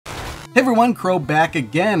Hey everyone, Crow back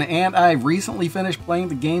again, and I've recently finished playing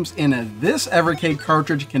the games in this Evercade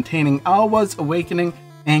cartridge containing Alwa's Awakening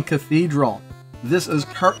and Cathedral. This is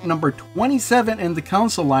cart number 27 in the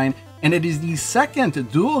console line, and it is the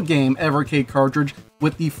second Dual Game Evercade cartridge,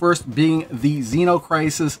 with the first being the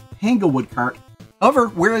Xenocrisis Tanglewood cart. However,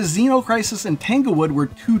 whereas Xenocrisis and Tanglewood were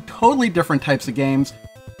two totally different types of games,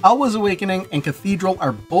 Alwa's Awakening and Cathedral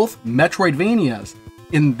are both Metroidvanias,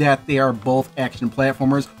 in that they are both action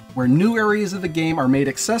platformers where new areas of the game are made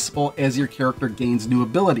accessible as your character gains new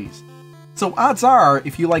abilities. So odds are,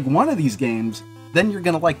 if you like one of these games, then you're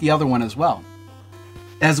going to like the other one as well.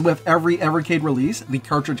 As with every Evercade release, the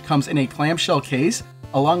cartridge comes in a clamshell case,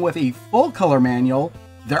 along with a full-color manual.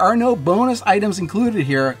 There are no bonus items included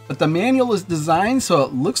here, but the manual is designed so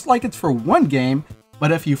it looks like it's for one game,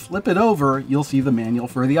 but if you flip it over, you'll see the manual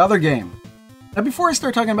for the other game. Now before I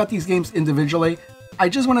start talking about these games individually, I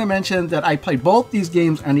just want to mention that I played both these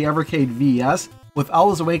games on the Evercade VS. With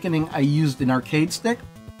Alwa's Awakening, I used an arcade stick.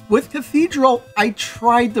 With Cathedral, I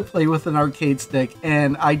tried to play with an arcade stick,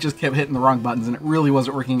 and I just kept hitting the wrong buttons, and it really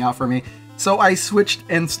wasn't working out for me. So I switched.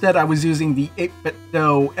 Instead, I was using the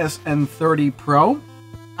 8BitDo SN30 Pro.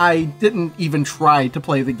 I didn't even try to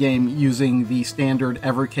play the game using the standard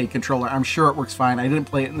Evercade controller. I'm sure it works fine. I didn't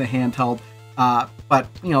play it in the handheld, but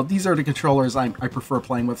you know, these are the controllers I prefer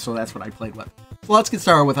playing with, so that's what I played with. So let's get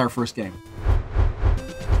started with our first game.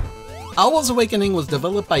 Alwa's Awakening was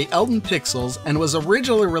developed by Elden Pixels and was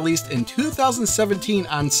originally released in 2017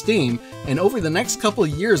 on Steam, and over the next couple of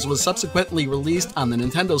years was subsequently released on the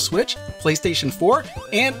Nintendo Switch, PlayStation 4,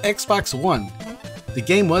 and Xbox One. The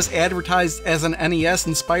game was advertised as an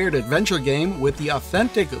NES-inspired adventure game with the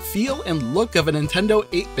authentic feel and look of a Nintendo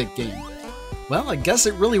 8-bit game. Well, I guess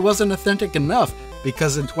it really wasn't authentic enough,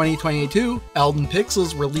 because in 2022, Elden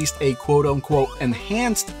Pixels released a quote-unquote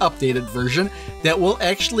enhanced updated version that will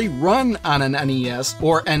actually run on an NES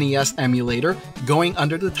or NES emulator, going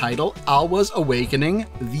under the title Alwa's Awakening,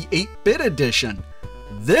 the 8-bit edition.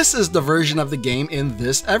 This is the version of the game in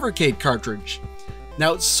this Evercade cartridge.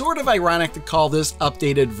 Now, it's sort of ironic to call this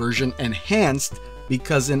updated version enhanced,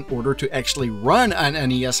 because in order to actually run on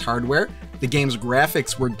NES hardware, the game's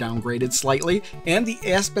graphics were downgraded slightly, and the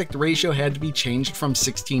aspect ratio had to be changed from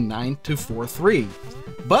 16:9 to 4:3.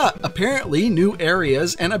 But apparently new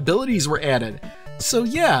areas and abilities were added. So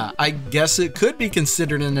yeah, I guess it could be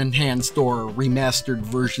considered an enhanced or remastered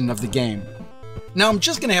version of the game. Now I'm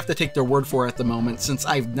just gonna have to take their word for it at the moment, since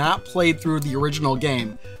I've not played through the original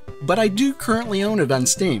game, but I do currently own it on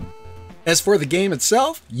Steam. As for the game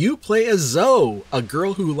itself, you play as Zoe, a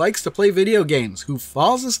girl who likes to play video games, who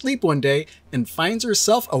falls asleep one day and finds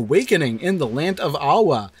herself awakening in the land of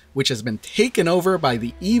Alwa, which has been taken over by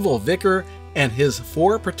the evil Vicar and his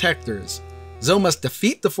 4 protectors. Zoe must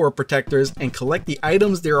defeat the 4 protectors and collect the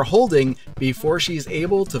items they are holding before she's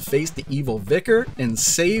able to face the evil Vicar and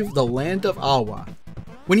save the land of Alwa.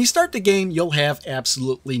 When you start the game, you'll have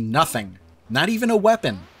absolutely nothing, not even a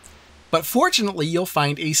weapon. But fortunately, you'll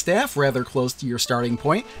find a staff rather close to your starting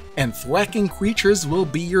point, and thwacking creatures will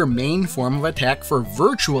be your main form of attack for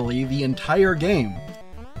virtually the entire game.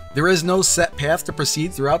 There is no set path to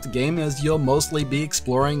proceed throughout the game, as you'll mostly be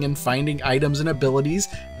exploring and finding items and abilities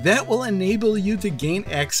that will enable you to gain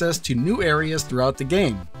access to new areas throughout the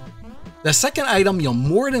game. The second item you'll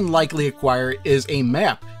more than likely acquire is a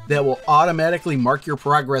map that will automatically mark your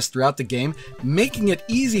progress throughout the game, making it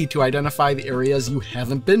easy to identify the areas you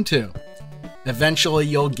haven't been to. Eventually,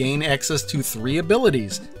 you'll gain access to 3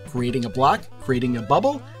 abilities: creating a block, creating a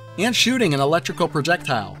bubble, and shooting an electrical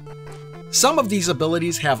projectile. Some of these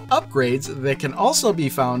abilities have upgrades that can also be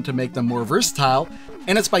found to make them more versatile,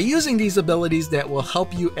 and it's by using these abilities that will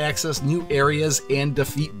help you access new areas and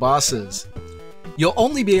defeat bosses. You'll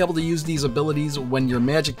only be able to use these abilities when your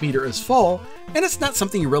magic meter is full, and it's not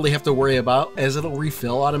something you really have to worry about, as it'll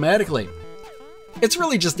refill automatically. It's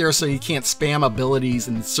really just there so you can't spam abilities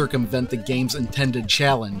and circumvent the game's intended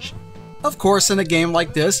challenge. Of course, in a game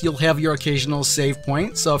like this, you'll have your occasional save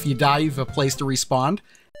point, so if you die, you have a place to respawn.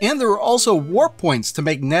 And there are also warp points to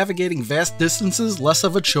make navigating vast distances less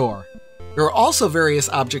of a chore. There are also various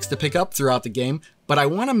objects to pick up throughout the game, but I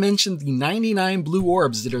want to mention the 99 blue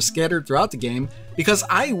orbs that are scattered throughout the game, because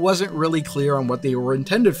I wasn't really clear on what they were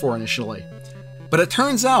intended for initially. But it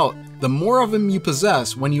turns out, the more of them you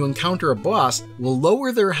possess when you encounter a boss will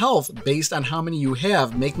lower their health based on how many you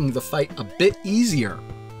have, making the fight a bit easier.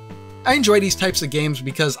 I enjoy these types of games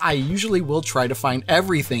because I usually will try to find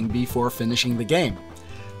everything before finishing the game.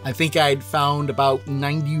 I think I'd found about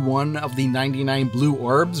 91 of the 99 blue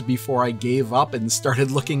orbs before I gave up and started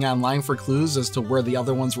looking online for clues as to where the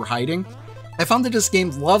other ones were hiding. I found that this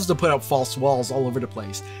game loves to put up false walls all over the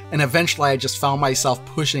place, and eventually I just found myself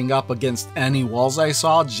pushing up against any walls I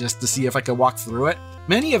saw just to see if I could walk through it.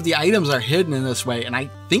 Many of the items are hidden in this way, and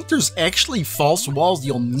I think there's actually false walls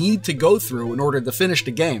you'll need to go through in order to finish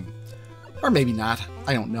the game. Or maybe not,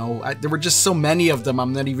 I don't know. There were just so many of them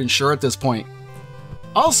I'm not even sure at this point.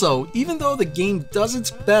 Also, even though the game does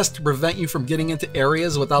its best to prevent you from getting into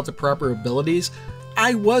areas without the proper abilities,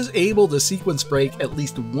 I was able to sequence break at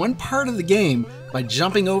least one part of the game by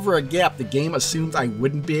jumping over a gap the game assumed I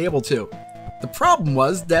wouldn't be able to. The problem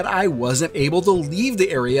was that I wasn't able to leave the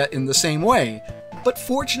area in the same way, but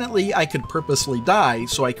fortunately I could purposely die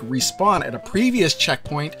so I could respawn at a previous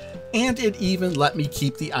checkpoint, and it even let me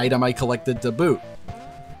keep the item I collected to boot.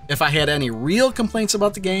 If I had any real complaints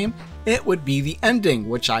about the game, it would be the ending,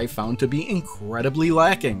 which I found to be incredibly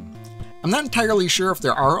lacking. I'm not entirely sure if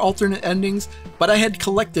there are alternate endings, but I had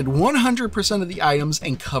collected 100% of the items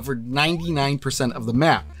and covered 99% of the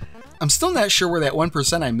map. I'm still not sure where that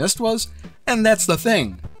 1% I missed was, and that's the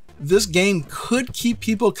thing. This game could keep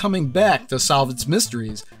people coming back to solve its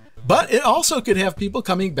mysteries, but it also could have people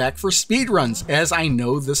coming back for speedruns, as I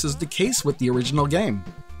know this is the case with the original game.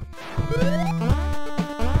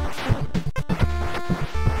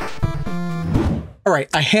 Alright,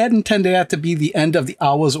 I had intended that to be the end of the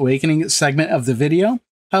Alwa's Awakening segment of the video.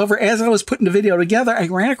 However, as I was putting the video together, I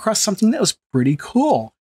ran across something that was pretty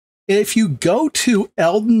cool. If you go to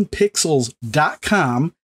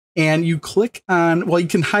eldenpixels.com and you click on, well, you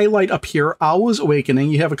can highlight up here, Alwa's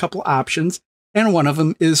Awakening. You have a couple options, and one of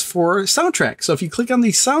them is for soundtrack. So if you click on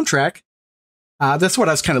the soundtrack, that's what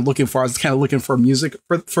I was kind of looking for. I was kind of looking for music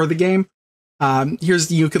for the game.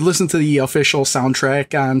 You could listen to the official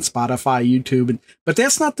soundtrack on Spotify, YouTube, but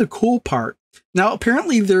that's not the cool part. Now,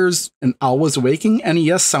 apparently there's an Alwa's Awakening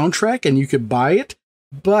NES soundtrack and you could buy it,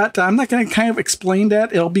 but I'm not going to kind of explain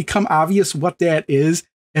that. It'll become obvious what that is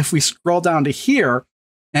if we scroll down to here,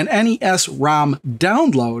 an NES ROM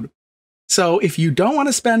download. So if you don't want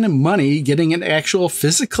to spend money getting an actual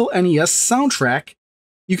physical NES soundtrack,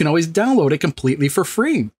 you can always download it completely for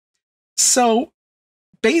free. So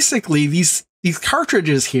basically, these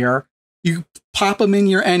cartridges here, you pop them in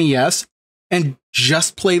your NES and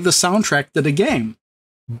just play the soundtrack to the game.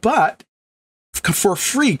 But for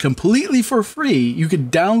free, completely for free, you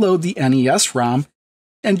could download the NES ROM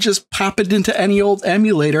and just pop it into any old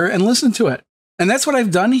emulator and listen to it. And that's what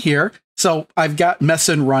I've done here. So I've got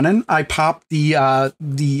Messin running. I pop the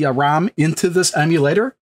ROM into this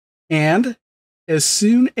emulator, and as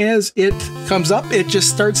soon as it comes up, it just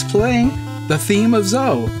starts playing the theme of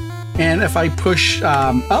Zoe. And if I push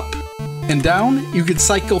up and down, you could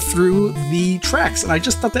cycle through the tracks. And I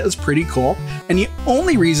just thought that was pretty cool. And the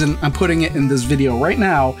only reason I'm putting it in this video right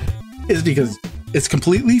now is because it's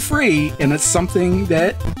completely free and it's something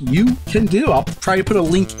that you can do. I'll try to put a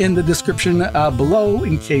link in the description below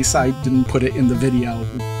in case I didn't put it in the video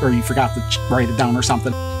or you forgot to write it down or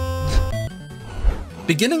something.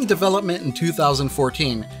 Beginning development in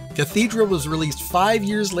 2014, Cathedral was released 5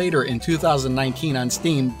 years later in 2019 on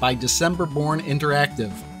Steam by December Born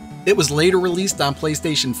Interactive. It was later released on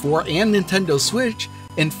PlayStation 4 and Nintendo Switch.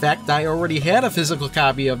 In fact, I already had a physical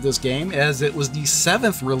copy of this game as it was the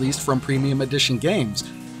 7th release from Premium Edition games.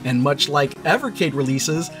 And much like Evercade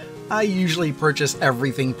releases, I usually purchase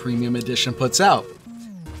everything Premium Edition puts out.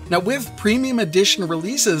 Now with Premium Edition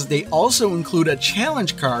releases, they also include a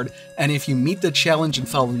challenge card, and if you meet the challenge and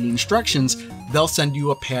follow the instructions, they'll send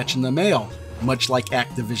you a patch in the mail, much like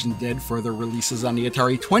Activision did for their releases on the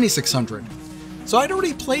Atari 2600. So I'd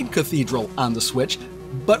already played Cathedral on the Switch,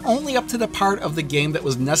 but only up to the part of the game that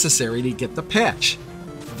was necessary to get the patch.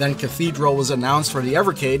 Then Cathedral was announced for the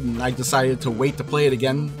Evercade, and I decided to wait to play it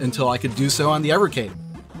again until I could do so on the Evercade.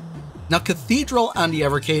 Now Cathedral on the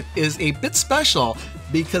Evercade is a bit special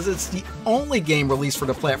because it's the only game released for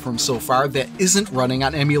the platform so far that isn't running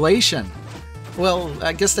on emulation. Well,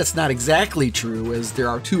 I guess that's not exactly true, as there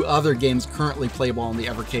are 2 other games currently playable on the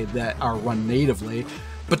Evercade that are run natively,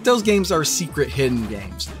 but those games are secret hidden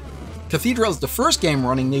games. Cathedral is the first game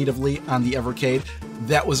running natively on the Evercade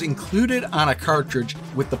that was included on a cartridge,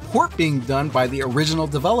 with the port being done by the original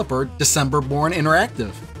developer, December Born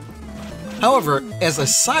Interactive. However, as a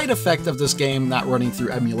side effect of this game not running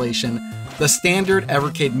through emulation, the standard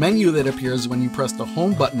Evercade menu that appears when you press the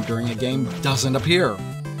home button during a game doesn't appear.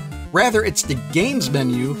 Rather, it's the games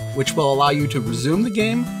menu, which will allow you to resume the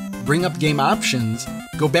game, bring up game options,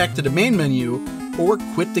 go back to the main menu, or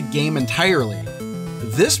quit the game entirely.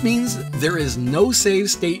 This means there is no save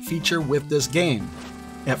state feature with this game.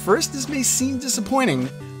 At first, this may seem disappointing,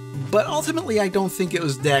 but ultimately I don't think it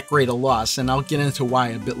was that great a loss, and I'll get into why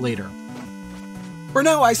a bit later. For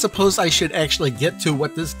now, I suppose I should actually get to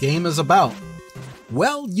what this game is about.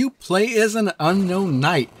 Well, you play as an unknown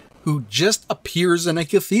knight who just appears in a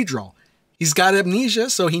cathedral. He's got amnesia,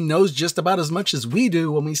 so he knows just about as much as we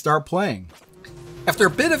do when we start playing. After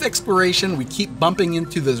a bit of exploration, we keep bumping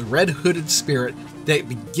into this red-hooded spirit that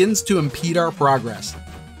begins to impede our progress.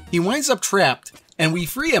 He winds up trapped, and we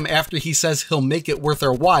free him after he says he'll make it worth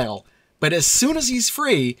our while, but as soon as he's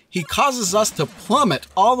free, he causes us to plummet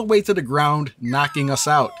all the way to the ground, knocking us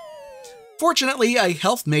out. Fortunately, a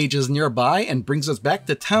health mage is nearby and brings us back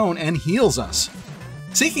to town and heals us.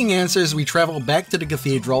 Seeking answers, we travel back to the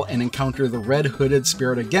cathedral and encounter the red-hooded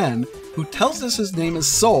spirit again, who tells us his name is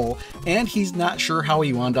Soul, and he's not sure how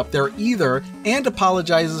he wound up there either, and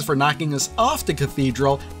apologizes for knocking us off the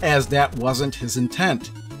cathedral as that wasn't his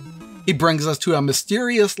intent. He brings us to a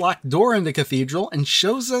mysterious locked door in the cathedral and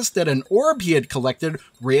shows us that an orb he had collected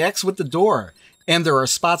reacts with the door, and there are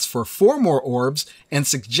spots for 4 more orbs, and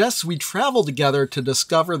suggests we travel together to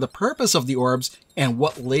discover the purpose of the orbs and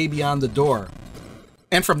what lay beyond the door.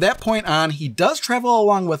 And from that point on, he does travel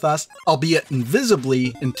along with us, albeit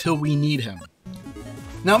invisibly, until we need him.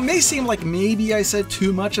 Now, it may seem like maybe I said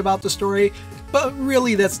too much about the story, but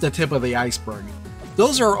really that's the tip of the iceberg.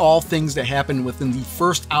 Those are all things that happen within the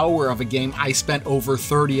first hour of a game I spent over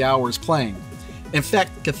 30 hours playing. In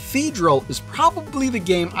fact, Cathedral is probably the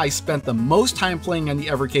game I spent the most time playing on the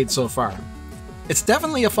Evercade so far. It's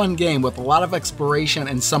definitely a fun game with a lot of exploration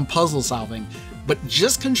and some puzzle solving, but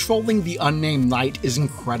just controlling the unnamed knight is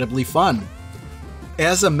incredibly fun.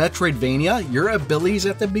 As a Metroidvania, your abilities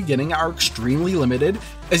at the beginning are extremely limited,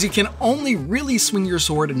 as you can only really swing your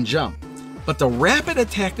sword and jump. But the rapid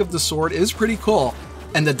attack of the sword is pretty cool,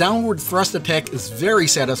 and the downward thrust attack is very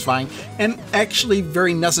satisfying and actually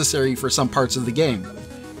very necessary for some parts of the game.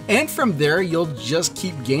 And from there, you'll just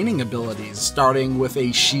keep gaining abilities, starting with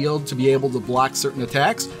a shield to be able to block certain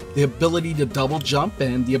attacks, the ability to double jump,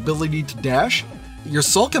 and the ability to dash. Your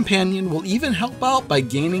soul companion will even help out by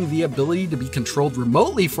gaining the ability to be controlled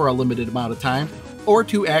remotely for a limited amount of time, or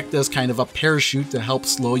to act as kind of a parachute to help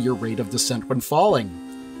slow your rate of descent when falling.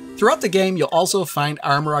 Throughout the game, you'll also find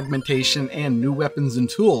armor augmentation and new weapons and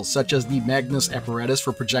tools, such as the Magnus apparatus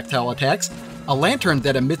for projectile attacks, a lantern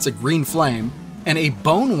that emits a green flame, and a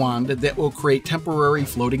bone wand that will create temporary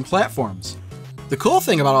floating platforms. The cool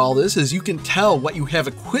thing about all this is you can tell what you have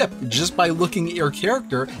equipped just by looking at your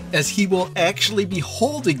character, as he will actually be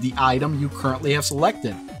holding the item you currently have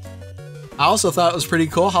selected. I also thought it was pretty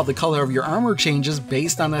cool how the color of your armor changes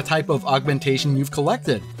based on the type of augmentation you've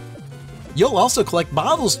collected. You'll also collect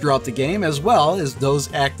bottles throughout the game, as well as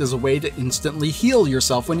those act as a way to instantly heal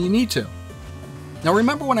yourself when you need to. Now,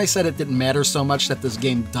 remember when I said it didn't matter so much that this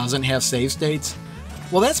game doesn't have save states?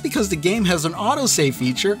 Well, that's because the game has an autosave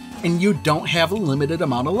feature and you don't have a limited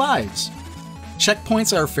amount of lives.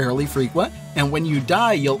 Checkpoints are fairly frequent, and when you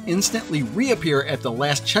die, you'll instantly reappear at the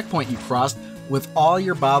last checkpoint you crossed with all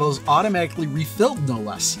your bottles automatically refilled, no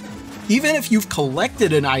less. Even if you've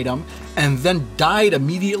collected an item and then died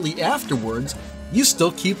immediately afterwards, you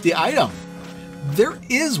still keep the item. There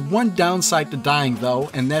is one downside to dying though,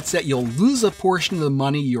 and that's that you'll lose a portion of the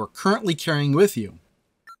money you're currently carrying with you.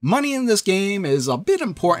 Money in this game is a bit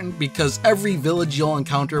important because every village you'll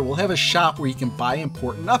encounter will have a shop where you can buy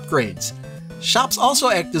important upgrades. Shops also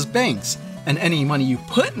act as banks, and any money you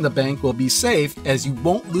put in the bank will be safe, as you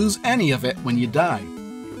won't lose any of it when you die.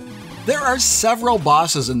 There are several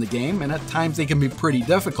bosses in the game, and at times they can be pretty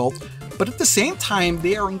difficult, but at the same time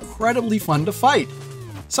they are incredibly fun to fight.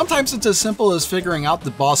 Sometimes it's as simple as figuring out the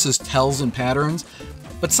boss's tells and patterns,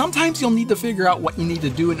 but sometimes you'll need to figure out what you need to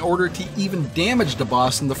do in order to even damage the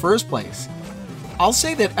boss in the first place. I'll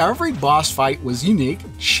say that every boss fight was unique,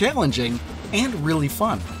 challenging, and really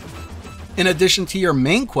fun. In addition to your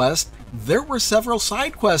main quest, there were several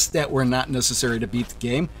side quests that were not necessary to beat the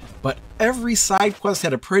game, but every side quest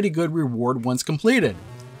had a pretty good reward once completed.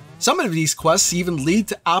 Some of these quests even lead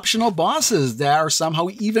to optional bosses that are somehow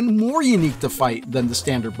even more unique to fight than the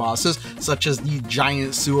standard bosses, such as the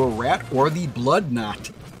giant sewer rat or the blood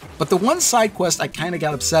knot. But the one side quest I kinda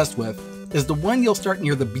got obsessed with is the one you'll start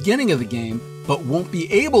near the beginning of the game, but won't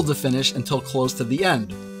be able to finish until close to the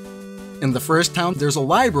end. In the first town, there's a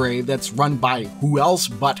library that's run by who else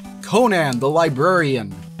but Conan the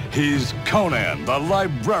Librarian. He's Conan the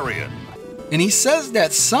Librarian. And he says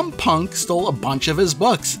that some punk stole a bunch of his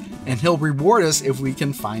books, and he'll reward us if we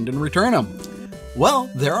can find and return them.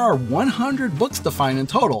 Well, there are 100 books to find in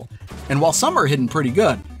total, and while some are hidden pretty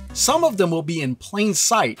good, some of them will be in plain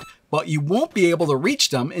sight, but you won't be able to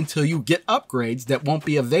reach them until you get upgrades that won't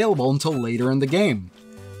be available until later in the game.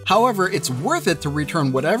 However, it's worth it to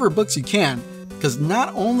return whatever books you can, because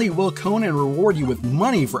not only will Conan reward you with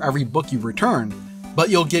money for every book you return, but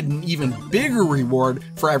you'll get an even bigger reward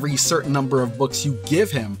for every certain number of books you give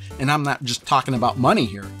him, and I'm not just talking about money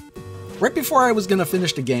here. Right before I was going to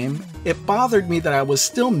finish the game, it bothered me that I was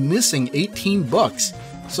still missing 18 books,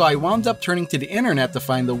 so I wound up turning to the internet to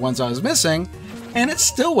find the ones I was missing, and it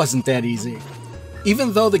still wasn't that easy.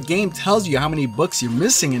 Even though the game tells you how many books you're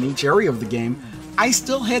missing in each area of the game, I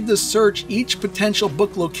still had to search each potential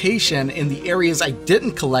book location in the areas I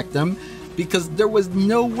didn't collect them, because there was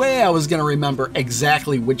no way I was going to remember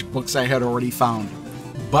exactly which books I had already found.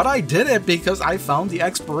 But I did it because I found the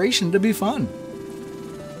exploration to be fun.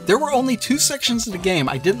 There were only 2 sections of the game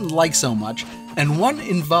I didn't like so much, and one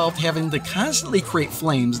involved having to constantly create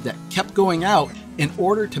flames that kept going out in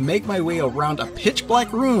order to make my way around a pitch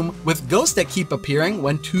black room with ghosts that keep appearing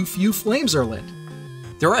when too few flames are lit.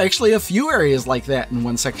 There are actually a few areas like that in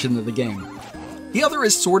one section of the game. The other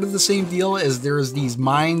is sort of the same deal, as there's these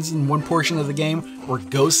mines in one portion of the game where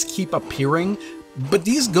ghosts keep appearing, but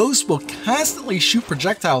these ghosts will constantly shoot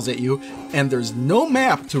projectiles at you, and there's no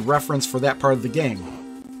map to reference for that part of the game.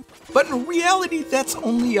 But in reality, that's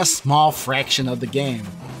only a small fraction of the game.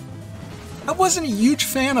 I wasn't a huge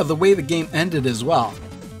fan of the way the game ended as well.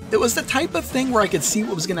 It was the type of thing where I could see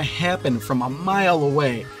what was going to happen from a mile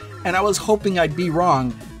away, and I was hoping I'd be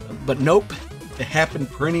wrong, but nope. It happened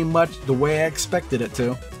pretty much the way I expected it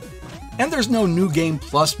to. And there's no New Game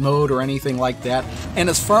Plus mode or anything like that, and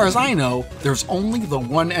as far as I know, there's only the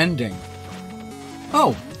one ending.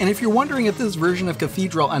 Oh, and if you're wondering if this version of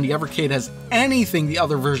Cathedral on the Evercade has anything the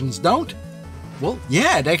other versions don't, well,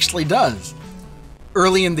 yeah, it actually does.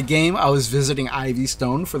 Early in the game, I was visiting Ivy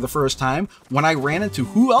Stone for the first time when I ran into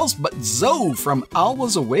who else but Zoe from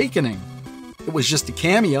Alwa's Awakening. It was just a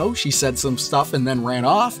cameo, she said some stuff and then ran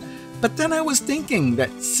off. But then I was thinking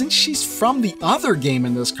that since she's from the other game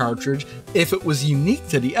in this cartridge, if it was unique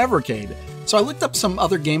to the Evercade. So I looked up some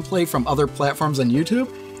other gameplay from other platforms on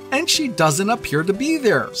YouTube, and she doesn't appear to be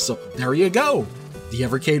there, so there you go. The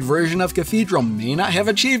Evercade version of Cathedral may not have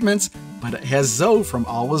achievements, but it has Zoe from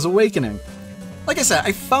Alwa's Awakening. Like I said,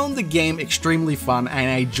 I found the game extremely fun, and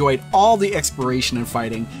I enjoyed all the exploration and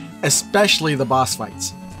fighting, especially the boss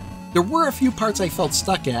fights. There were a few parts I felt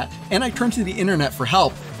stuck at, and I turned to the internet for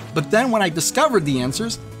help. But then when I discovered the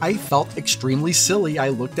answers, I felt extremely silly I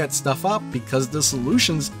looked that stuff up because the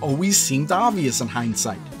solutions always seemed obvious in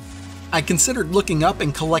hindsight. I considered looking up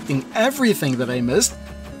and collecting everything that I missed,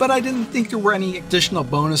 but I didn't think there were any additional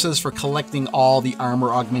bonuses for collecting all the armor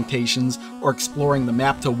augmentations or exploring the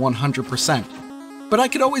map to 100%. But I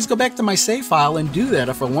could always go back to my save file and do that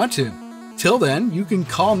if I want to. Till then, you can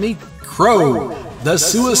call me Crow, the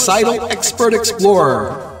Suicidal Expert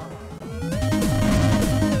Explorer.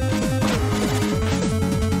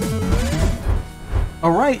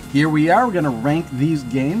 Alright, here we are. We're going to rank these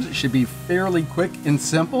games. It should be fairly quick and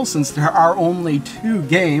simple since there are only 2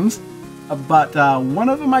 games. But one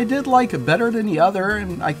of them I did like better than the other,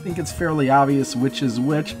 and I think it's fairly obvious which is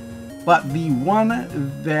which. But the one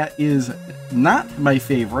that is not my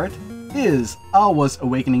favorite is Alwa's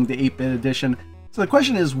Awakening, the 8-bit edition. So the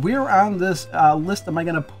question is, where on this list am I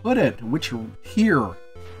going to put it? Which tier?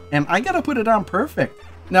 And I got to put it on perfect.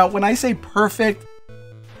 Now, when I say perfect,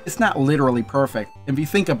 it's not literally perfect. If you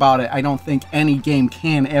think about it, I don't think any game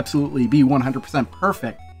can absolutely be 100%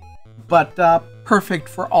 perfect. But perfect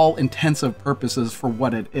for all intensive purposes for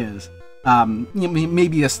what it is.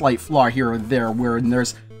 Maybe a slight flaw here or there where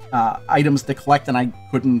there's items to collect and I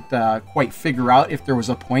couldn't quite figure out if there was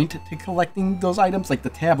a point to collecting those items, like the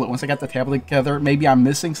tablet. Once I got the tablet together, maybe I'm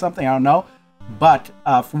missing something, I don't know. But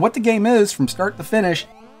for what the game is, from start to finish,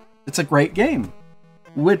 it's a great game.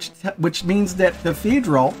 Which means that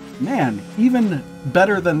Cathedral, man, even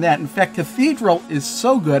better than that. In fact, Cathedral is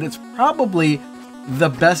so good, it's probably the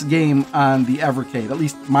best game on the Evercade, at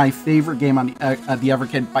least my favorite game on the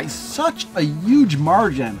Evercade by such a huge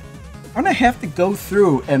margin. I'm going to have to go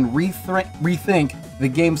through and rethink the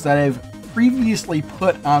games that I've previously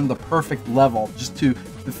put on the perfect level, just to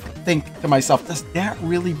think to myself, does that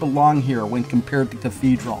really belong here when compared to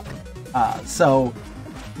Cathedral? So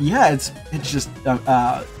yeah, it's just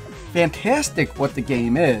fantastic what the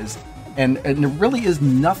game is, and there really is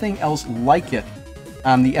nothing else like it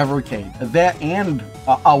on the Evercade. That and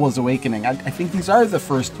Alwa's Awakening. I think these are the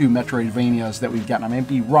first 2 Metroidvanias that we've gotten. I might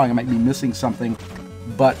be wrong, I might be missing something,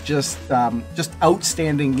 but just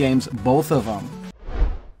outstanding games, both of them.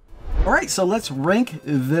 Alright, so let's rank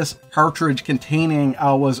this cartridge containing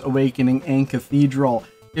Alwa's Awakening and Cathedral.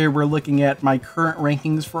 Here we're looking at my current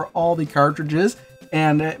rankings for all the cartridges,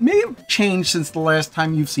 and it may have changed since the last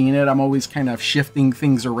time you've seen it. I'm always kind of shifting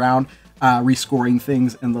things around, rescoring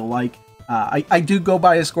things and the like. I do go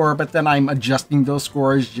by a score, but then I'm adjusting those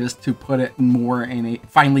scores just to put it more in a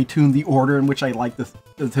finely tuned the order in which I like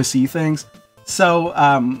to see things. So,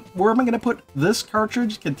 where am I going to put this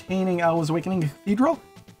cartridge containing Alwa's Awakening Cathedral?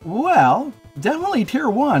 Well, definitely Tier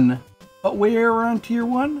 1. But where on Tier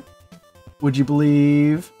 1? Would you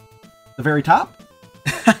believe the very top?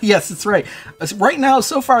 Yes, that's right. Right now,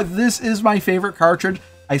 so far, this is my favorite cartridge.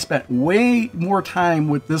 I spent way more time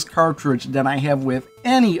with this cartridge than I have with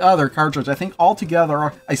any other cartridge. I think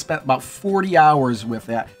altogether, I spent about 40 hours with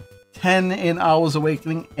that. 10 in Alwa's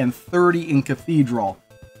Awakening and 30 in Cathedral.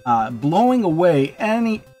 Blowing away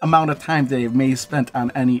any amount of time that I may have spent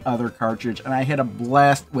on any other cartridge. And I had a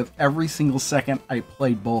blast with every single second I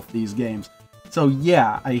played both these games. So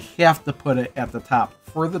yeah, I have to put it at the top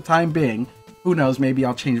for the time being. Who knows, maybe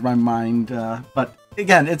I'll change my mind. But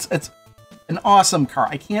again, it's an awesome car.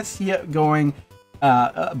 I can't see it going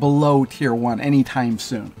below Tier 1 anytime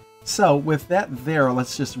soon. So with that there,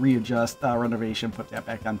 let's just readjust Renovation, put that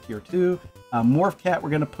back on Tier 2. Morph Cat we're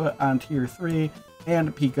going to put on Tier 3.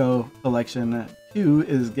 And Pico Collection 2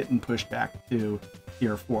 is getting pushed back to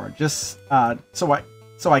Tier 4. Just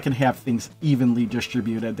so I can have things evenly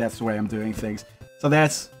distributed. That's the way I'm doing things. So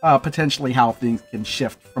that's potentially how things can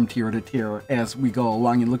shift from tier to tier as we go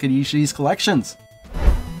along and look at each of these collections.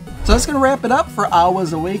 So that's going to wrap it up for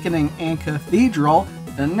Alwa's Awakening and Cathedral.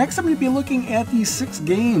 And next I'm going to be looking at these 6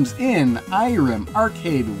 games in Irem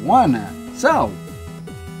Arcade 1. So,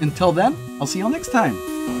 until then, I'll see you all next time.